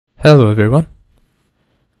Hello everyone.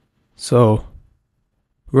 So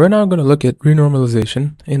we're now going to look at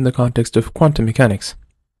renormalization in the context of quantum mechanics.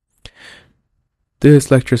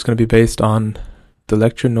 This lecture is going to be based on the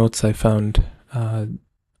lecture notes I found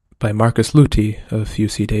by Marcus Luthi of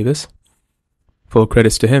UC Davis. Full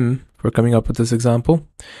credits to him for coming up with this example,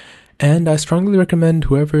 and I strongly recommend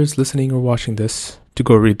whoever is listening or watching this to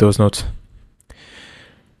go read those notes.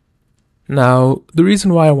 Now, the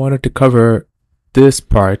reason why I wanted to cover this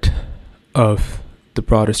part of the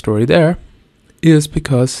broader story there is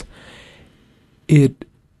because it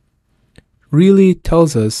really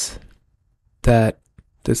tells us that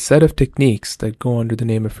the set of techniques that go under the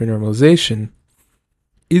name of renormalization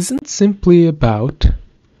isn't simply about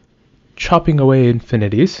chopping away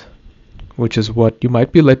infinities, which is what you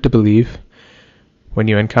might be led to believe when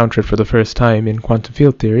you encounter it for the first time in quantum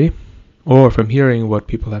field theory, or from hearing what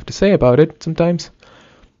people have to say about it sometimes,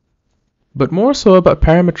 but more so about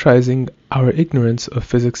parametrizing our ignorance of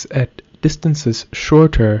physics at distances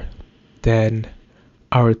shorter than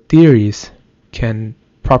our theories can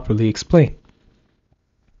properly explain.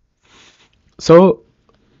 So,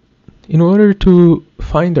 in order to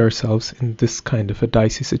find ourselves in this kind of a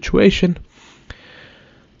dicey situation,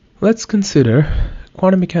 let's consider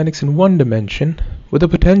quantum mechanics in one dimension with a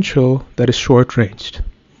potential that is short-ranged.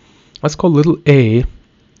 Let's call little a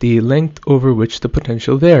the length over which the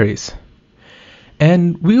potential varies.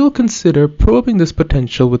 And we will consider probing this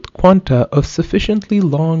potential with quanta of sufficiently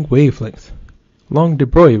long wavelength, long de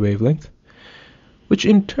Broglie wavelength, which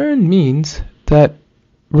in turn means that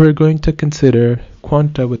we're going to consider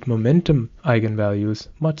quanta with momentum eigenvalues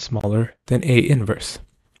much smaller than A inverse.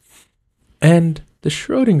 And the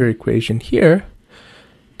Schrodinger equation here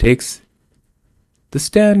takes the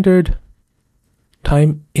standard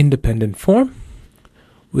time-independent form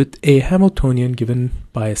with a Hamiltonian given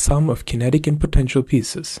by a sum of kinetic and potential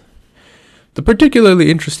pieces. The particularly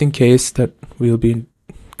interesting case that we'll be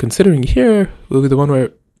considering here will be the one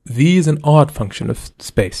where v is an odd function of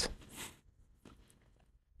space.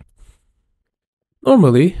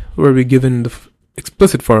 Normally, were we given the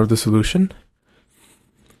explicit form of the solution,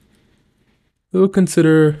 we will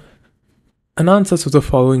consider an ansatz of the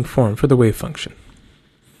following form for the wave function.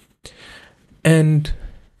 And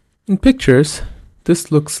in pictures,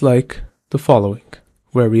 this looks like the following,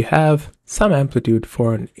 where we have some amplitude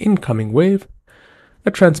for an incoming wave,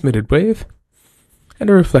 a transmitted wave, and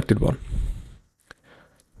a reflected one.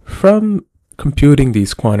 From computing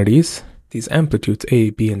these quantities, these amplitudes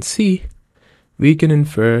A, B, and C, we can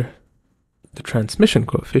infer the transmission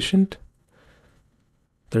coefficient,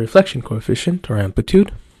 the reflection coefficient or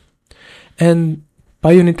amplitude, and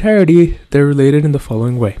by unitarity, they're related in the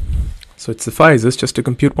following way. So it suffices just to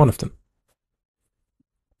compute one of them.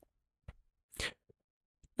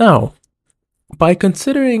 Now, by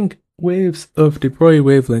considering waves of de Broglie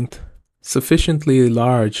wavelength sufficiently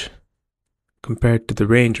large compared to the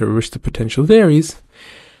range over which the potential varies,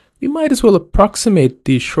 we might as well approximate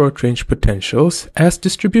these short-range potentials as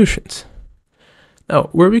distributions. Now,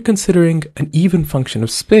 were we considering an even function of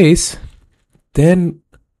space, then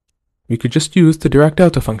we could just use the Dirac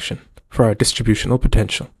delta function for our distributional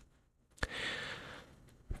potential.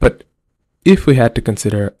 But if we had to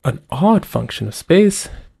consider an odd function of space,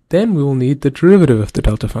 then we will need the derivative of the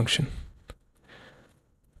delta function.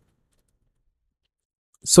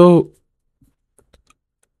 So,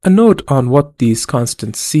 a note on what these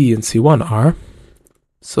constants C and C1 are.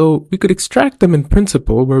 So we could extract them in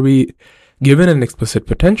principle where we given an explicit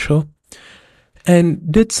potential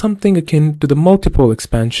and did something akin to the multipole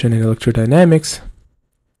expansion in electrodynamics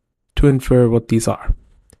to infer what these are.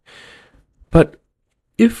 But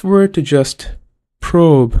if we're to just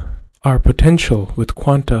probe our potential with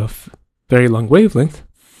quanta of very long wavelength,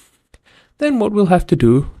 then what we'll have to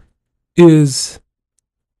do is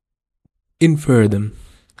infer them,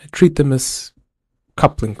 treat them as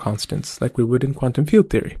coupling constants like we would in quantum field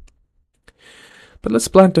theory. But let's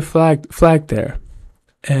plant a flag there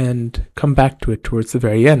and come back to it towards the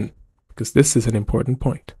very end, because this is an important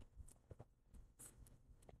point.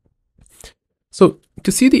 So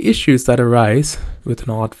to see the issues that arise with an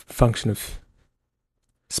odd function of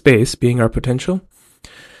space being our potential,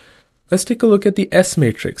 let's take a look at the S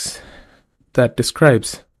matrix that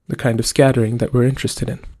describes the kind of scattering that we're interested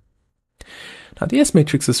in. Now, the S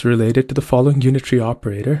matrix is related to the following unitary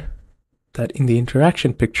operator that in the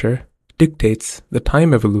interaction picture dictates the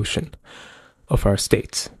time evolution of our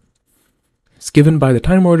states. It's given by the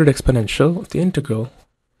time-ordered exponential of the integral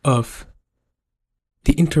of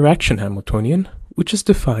the interaction Hamiltonian, which is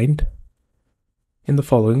defined in the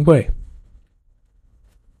following way.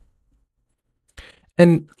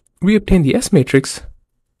 And we obtain the S matrix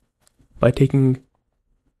by taking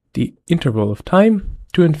the interval of time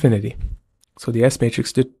to infinity. So the S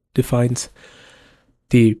matrix defines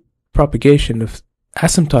the propagation of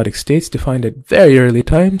asymptotic states defined at very early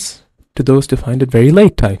times to those defined at very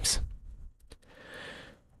late times.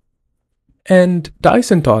 And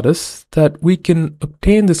Dyson taught us that we can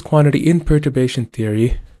obtain this quantity in perturbation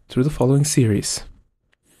theory through the following series.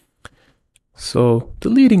 So the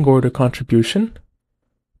leading order contribution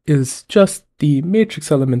is just the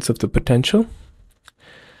matrix elements of the potential,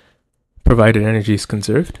 provided energy is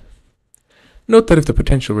conserved. Note that if the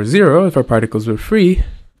potential were zero, if our particles were free,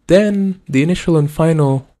 then the initial and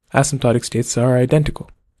final asymptotic states are identical.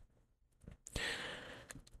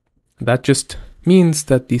 That just means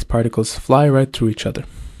that these particles fly right through each other.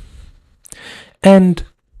 And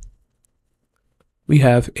we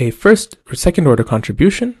have a first or second order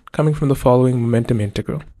contribution coming from the following momentum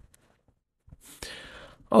integral.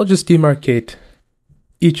 I'll just demarcate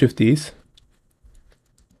each of these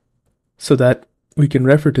so that we can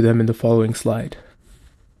refer to them in the following slide.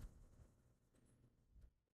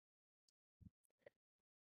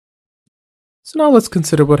 So now let's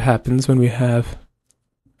consider what happens when we have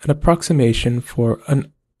an approximation for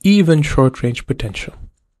an even short-range potential.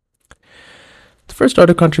 The first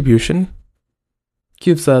order contribution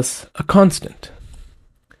gives us a constant.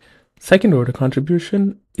 Second order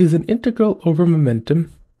contribution is an integral over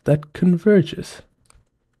momentum that converges.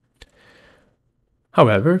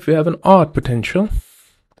 However, if we have an odd potential,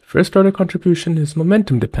 the first order contribution is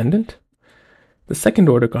momentum dependent. The second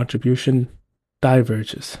order contribution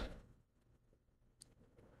diverges.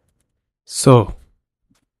 So,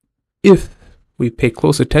 if we pay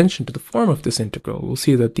close attention to the form of this integral, we'll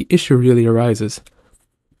see that the issue really arises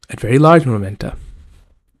at very large momenta.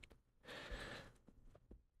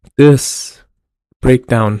 This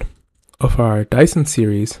breakdown of our Dyson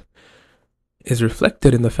series is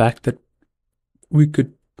reflected in the fact that we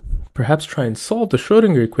could perhaps try and solve the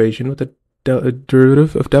Schrodinger equation with a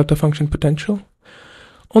derivative of delta function potential,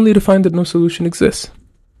 only to find that no solution exists.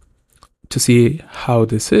 To see how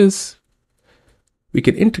this is, we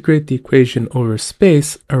can integrate the equation over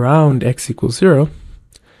space around x equals 0,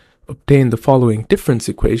 obtain the following difference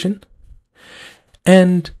equation,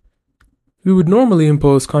 and we would normally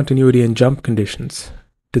impose continuity and jump conditions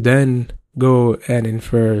to then go and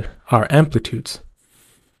infer our amplitudes.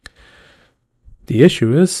 The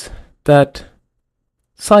issue is that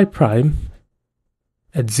psi prime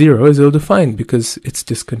at 0 is ill-defined because it's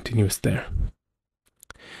discontinuous there.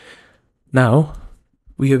 Now,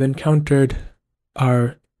 we have encountered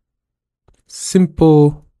our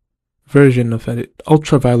simple version of an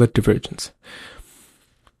ultraviolet divergence.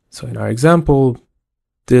 So in our example,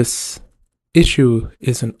 this issue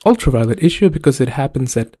is an ultraviolet issue because it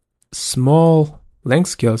happens at small length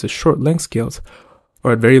scales, at short length scales,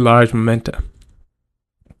 or at very large momenta.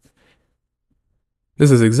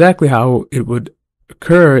 This is exactly how it would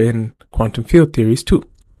occur in quantum field theories too.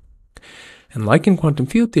 And like in quantum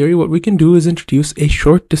field theory, what we can do is introduce a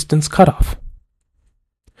short distance cutoff.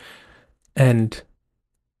 And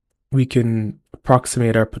we can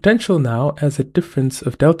approximate our potential now as a difference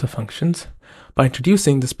of delta functions by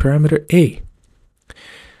introducing this parameter a.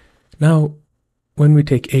 Now, when we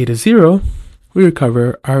take a to 0, we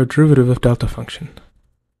recover our derivative of delta function.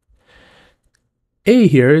 A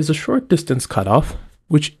here is a short distance cutoff,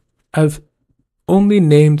 which I've only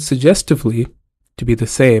named suggestively to be the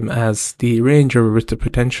same as the range over which the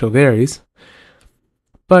potential varies,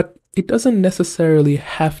 but it doesn't necessarily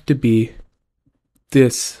have to be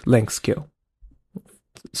this length scale.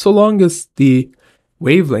 So long as the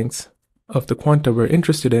wavelengths of the quanta we're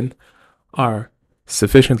interested in are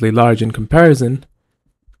sufficiently large in comparison,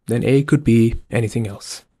 then A could be anything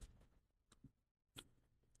else.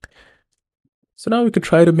 So now we could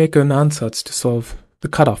try to make an ansatz to solve the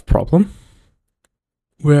cutoff problem,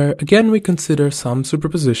 where again we consider some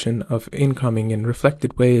superposition of incoming and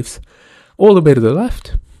reflected waves all the way to the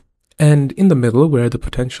left, and in the middle, where the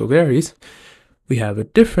potential varies, we have a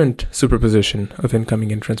different superposition of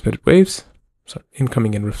incoming and transmitted waves, so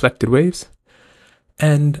incoming and reflected waves,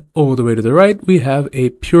 and all the way to the right, we have a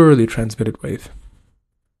purely transmitted wave.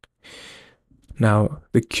 Now,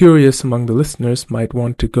 the curious among the listeners might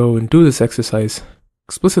want to go and do this exercise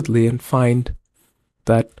explicitly and find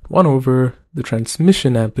that 1 over the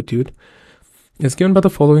transmission amplitude is given by the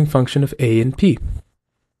following function of a and p.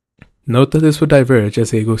 Note that this would diverge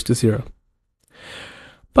as a goes to 0.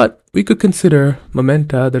 But we could consider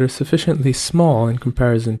momenta that are sufficiently small in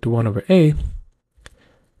comparison to 1 over a,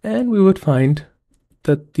 and we would find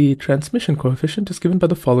that the transmission coefficient is given by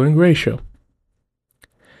the following ratio.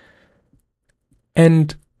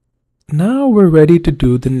 And now we're ready to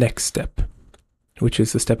do the next step, which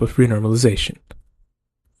is the step of renormalization.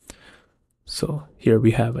 So here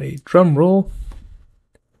we have a drum roll,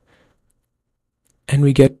 and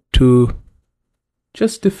we get to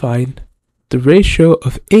just define the ratio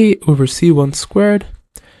of A over C1 squared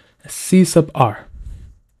as C sub R,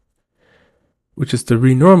 which is the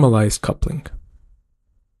renormalized coupling.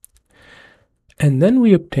 And then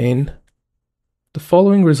we obtain the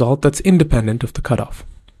following result that's independent of the cutoff.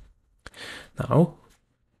 Now,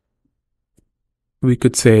 we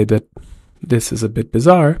could say that this is a bit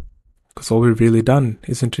bizarre, because all we've really done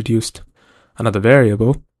is introduced another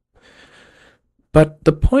variable. But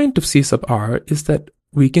the point of C sub R is that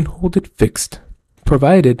we can hold it fixed,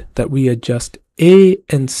 provided that we adjust A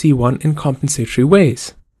and C1 in compensatory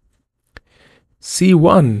ways.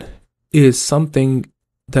 C1 is something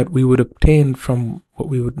that we would obtain from what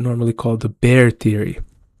we would normally call the bare theory.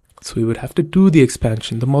 So we would have to do the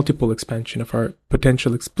expansion, the multiple expansion of our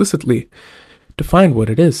potential explicitly to find what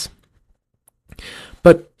it is.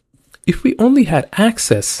 But if we only had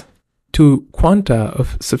access to quanta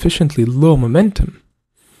of sufficiently low momentum,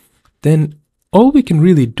 then all we can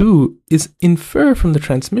really do is infer from the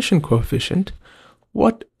transmission coefficient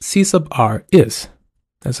what C sub R is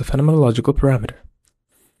as a phenomenological parameter.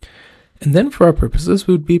 And then for our purposes,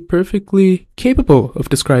 we would be perfectly capable of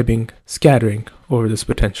describing scattering over this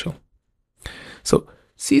potential. So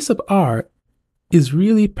C sub R is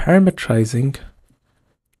really parametrizing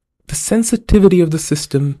the sensitivity of the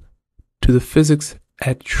system to the physics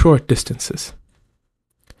at short distances.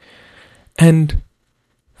 And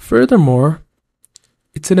furthermore,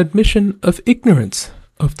 it's an admission of ignorance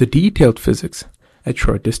of the detailed physics at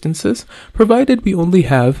short distances, provided we only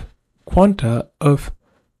have quanta of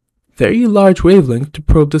very large wavelength to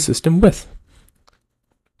probe the system with.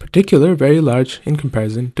 Particular, very large in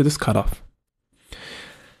comparison to this cutoff.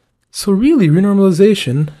 So really,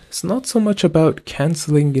 renormalization is not so much about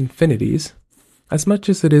cancelling infinities, as much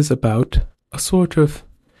as it is about a sort of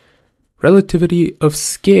relativity of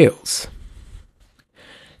scales.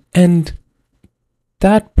 And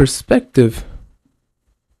that perspective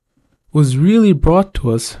was really brought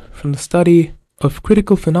to us from the study of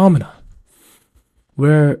critical phenomena,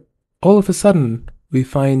 where all of a sudden we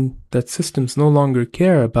find that systems no longer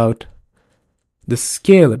care about the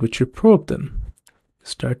scale at which you probe them. You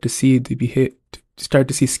start to see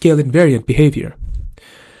scale invariant behavior.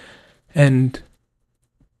 And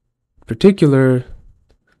in particular,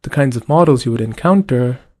 the kinds of models you would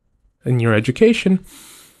encounter in your education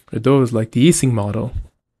are those like the Ising model,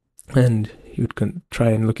 and you would try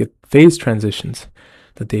and look at phase transitions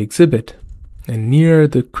that they exhibit. And near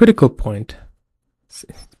the critical point,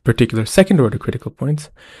 particular second order critical points,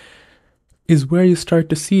 is where you start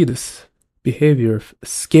to see this behavior of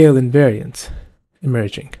scale invariance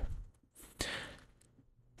emerging.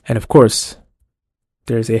 And of course,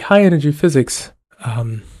 there's a high energy physics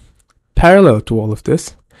parallel to all of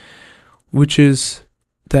this, which is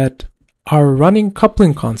that our running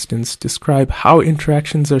coupling constants describe how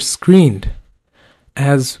interactions are screened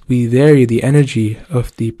as we vary the energy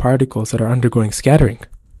of the particles that are undergoing scattering.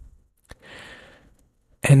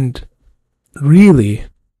 And really,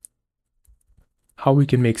 how we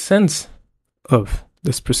can make sense of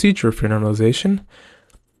this procedure of renormalization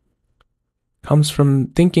comes from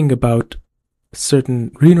thinking about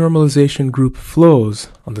certain renormalization group flows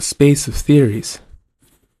on the space of theories,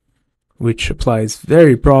 which applies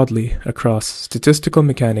very broadly across statistical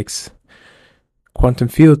mechanics, quantum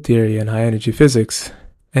field theory and high energy physics,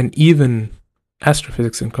 and even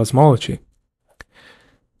astrophysics and cosmology.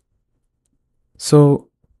 So,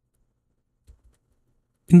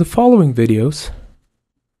 in the following videos,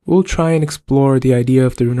 we'll try and explore the idea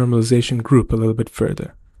of the renormalization group a little bit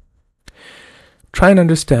further. Try and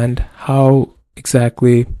understand how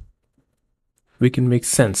exactly we can make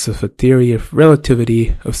sense of a theory of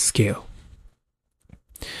relativity of scale.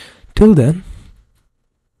 Till then,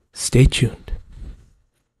 stay tuned.